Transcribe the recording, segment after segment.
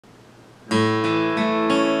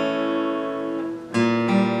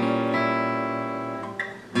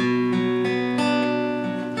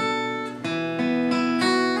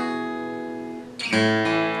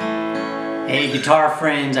Hey guitar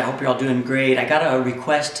friends, I hope you're all doing great. I got a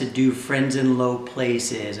request to do Friends in Low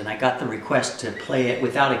Places, and I got the request to play it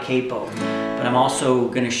without a capo, but I'm also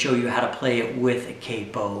going to show you how to play it with a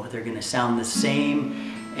capo. They're going to sound the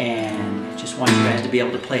same, and I just want you guys to be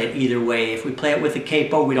able to play it either way. If we play it with a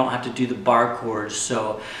capo, we don't have to do the bar chords,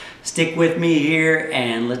 so stick with me here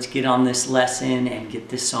and let's get on this lesson and get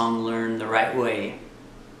this song learned the right way.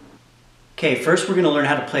 Okay, first we're going to learn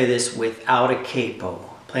how to play this without a capo.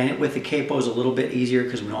 Playing it with the capo is a little bit easier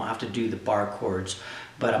because we don't have to do the bar chords,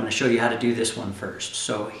 but I'm going to show you how to do this one first.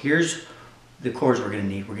 So here's the chords we're going to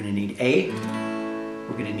need. We're going to need A,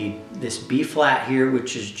 we're going to need this B flat here,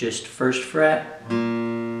 which is just first fret,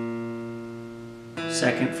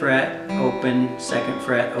 second fret, open, second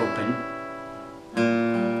fret, open.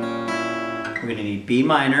 We're going to need B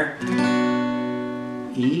minor,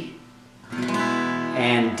 E,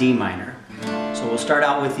 and D minor. So we'll start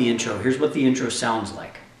out with the intro. Here's what the intro sounds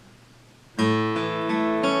like.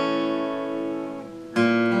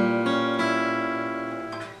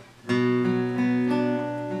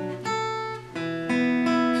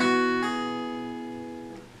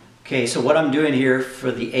 Okay, so what I'm doing here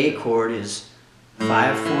for the A chord is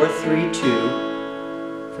 5, 4, 3, 2.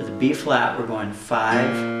 For the B flat, we're going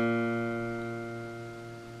 5,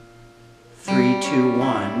 3, 2,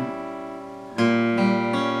 1.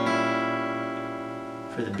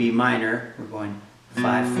 For the B minor, we're going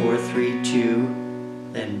 5, 4, 3,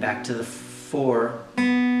 2, then back to the 4,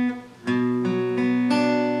 and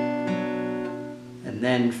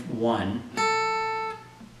then 1.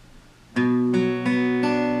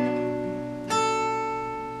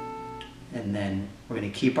 And then we're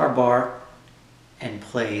going to keep our bar and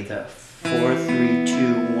play the 4, 3,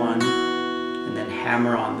 2, 1, and then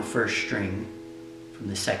hammer on the first string from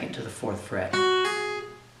the second to the 4th fret.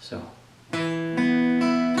 So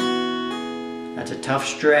that's a tough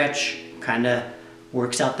stretch, kind of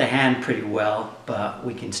works out the hand pretty well, but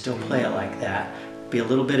we can still play it like that. Be a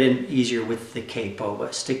little bit easier with the capo,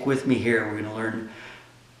 but stick with me here. We're going to learn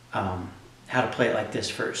how to play it like this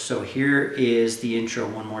first. So here is the intro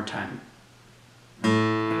one more time.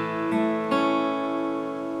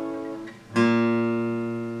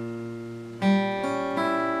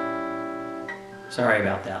 Sorry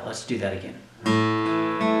about that. Let's do that again.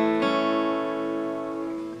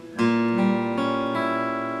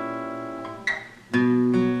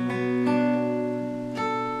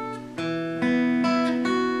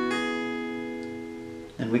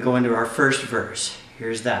 Then we go into our first verse.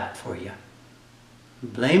 Here's that for you.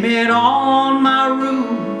 Blame it on my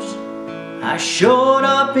roots. I showed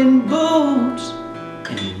up in boots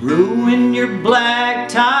and ruined your black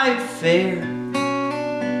tie affair.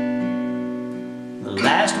 The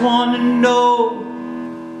last one to know,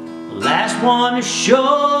 the last one to show,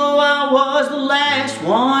 I was the last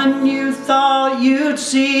one you thought you'd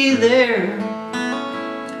see there.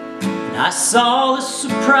 And I saw the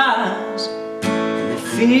surprise and the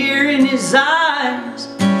fear in his eyes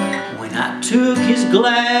when I took his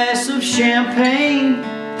glass of champagne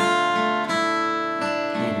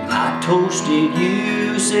and I toasted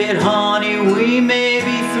you, said, honey, we may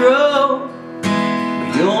be through,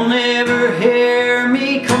 but you'll never hear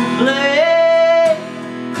me complain.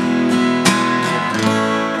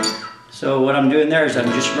 So what I'm doing there is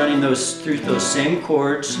I'm just running those through those same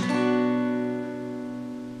chords,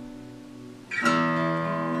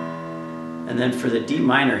 and then for the D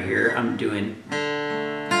minor here I'm doing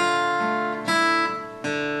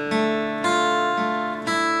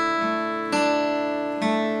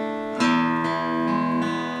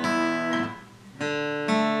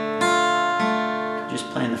just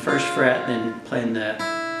playing the first fret, then playing the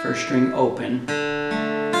first string open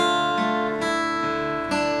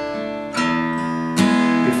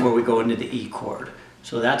before we go into the E chord.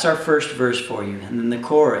 So that's our first verse for you. And then the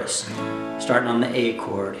chorus, starting on the A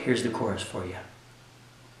chord. Here's the chorus for you.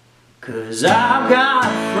 'Cause I've got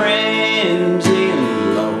friends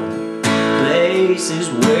in low places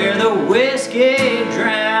where the whiskey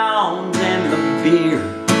drowns and the beer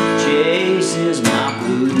chases my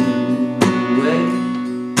blues away.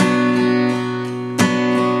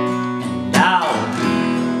 And I'll be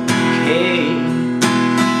okay.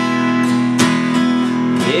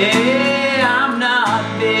 Yeah, I'm not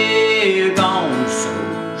big on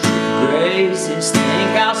social graces.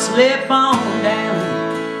 Think I'll slip on down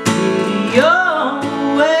to the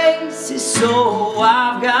oasis. So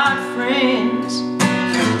I've got friends,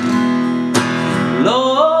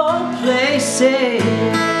 low places.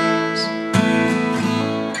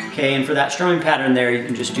 Okay, and for that strumming pattern there, you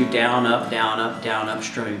can just do down, up, down, up, down, up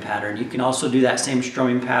strumming pattern. You can also do that same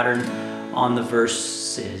strumming pattern on the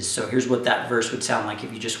verses. So here's what that verse would sound like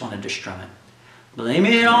if you just wanted to strum it. Blame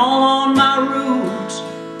it all on my roots.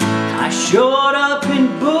 I showed up in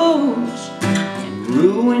boots and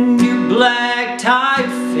ruined your black tie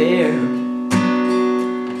affair.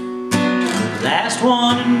 Last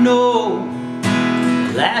one to know,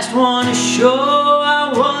 last one to show.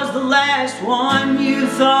 I was the last one you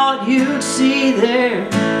thought you'd see there.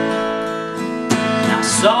 And I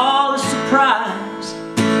saw the surprise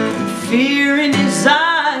and fear in his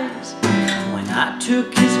eyes when I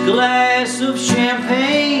took his glass of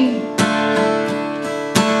champagne.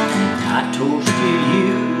 I toasted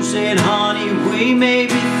you, said honey, we may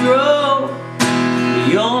be through, but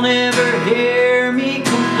you'll never hear me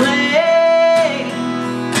complain.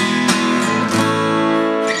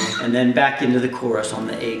 And then back into the chorus on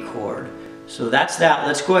the A chord. So that's that.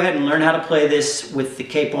 Let's go ahead and learn how to play this with the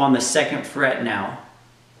capo on the 2nd fret now.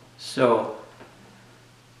 So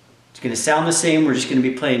it's going to sound the same, we're just going to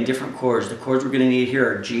be playing different chords. The chords we're going to need here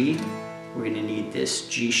are G, we're going to need this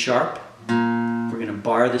G sharp, we're going to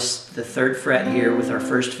bar this, the 3rd fret here with our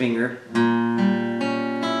 1st finger, and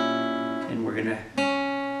we're going to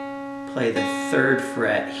play the 3rd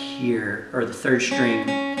fret here, or the 3rd string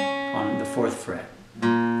on the 4th fret.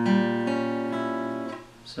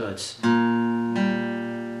 So it's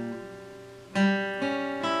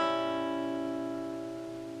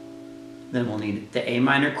then we'll need the A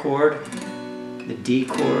minor chord, the D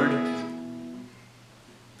chord,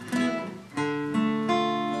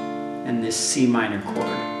 and this C minor chord.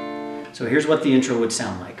 So here's what the intro would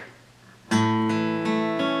sound like.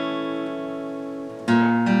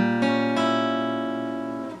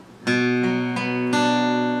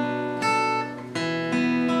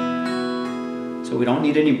 So we don't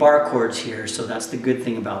need any bar chords here, so that's the good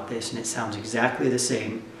thing about this, and it sounds exactly the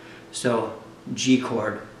same. So G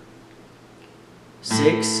chord.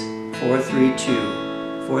 6, 4, 3,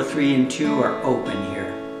 2. 4, 3, and 2 are open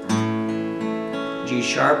here. G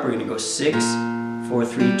sharp, we're going to go 6, 4,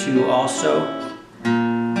 3, 2 also.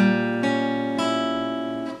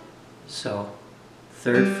 So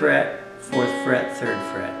 3rd fret, 4th fret, 3rd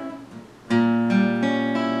fret.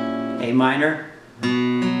 A minor.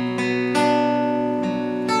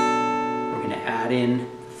 We're going to add in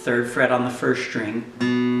 3rd fret on the 1st string.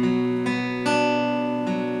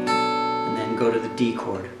 Go to the D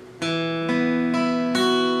chord and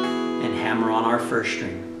hammer on our 1st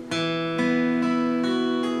string.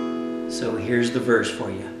 So here's the verse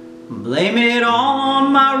for you. Blame it all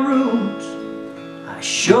on my roots. I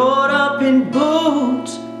showed up in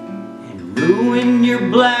boots and ruined your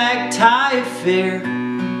black tie affair.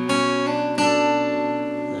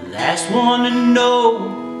 The last one to know,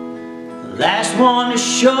 the last one to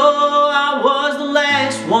show. I was the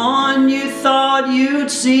last one you thought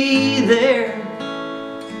you'd see there.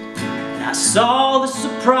 And I saw the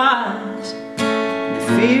surprise and the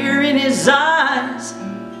fear in his eyes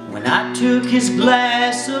when I took his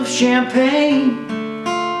glass of champagne.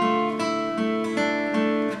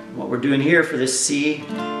 What we're doing here for this C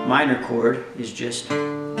minor chord is just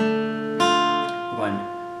going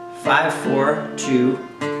 5, 4, 2,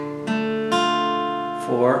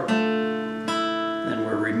 4. Then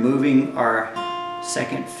we're removing our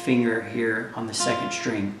 2nd finger here on the 2nd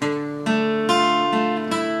string.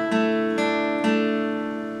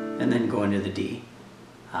 And then go into the D.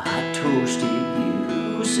 I toasted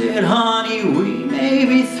you, said honey, we may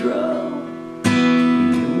be through.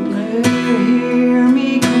 You'll never hear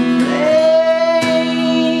me complain,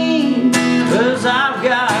 'cause I've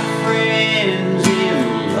got friends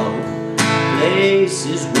in low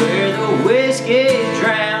places where the whiskey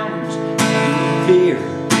drowns and fear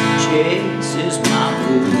chases my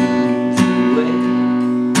blues away.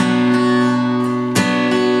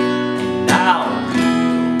 And I'll be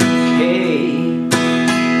okay.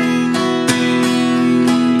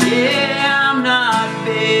 Yeah, I'm not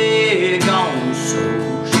big on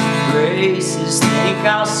social graces. Think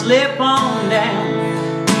I'll slip on down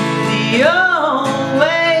the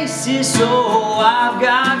oasis. Oh, I've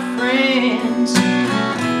got friends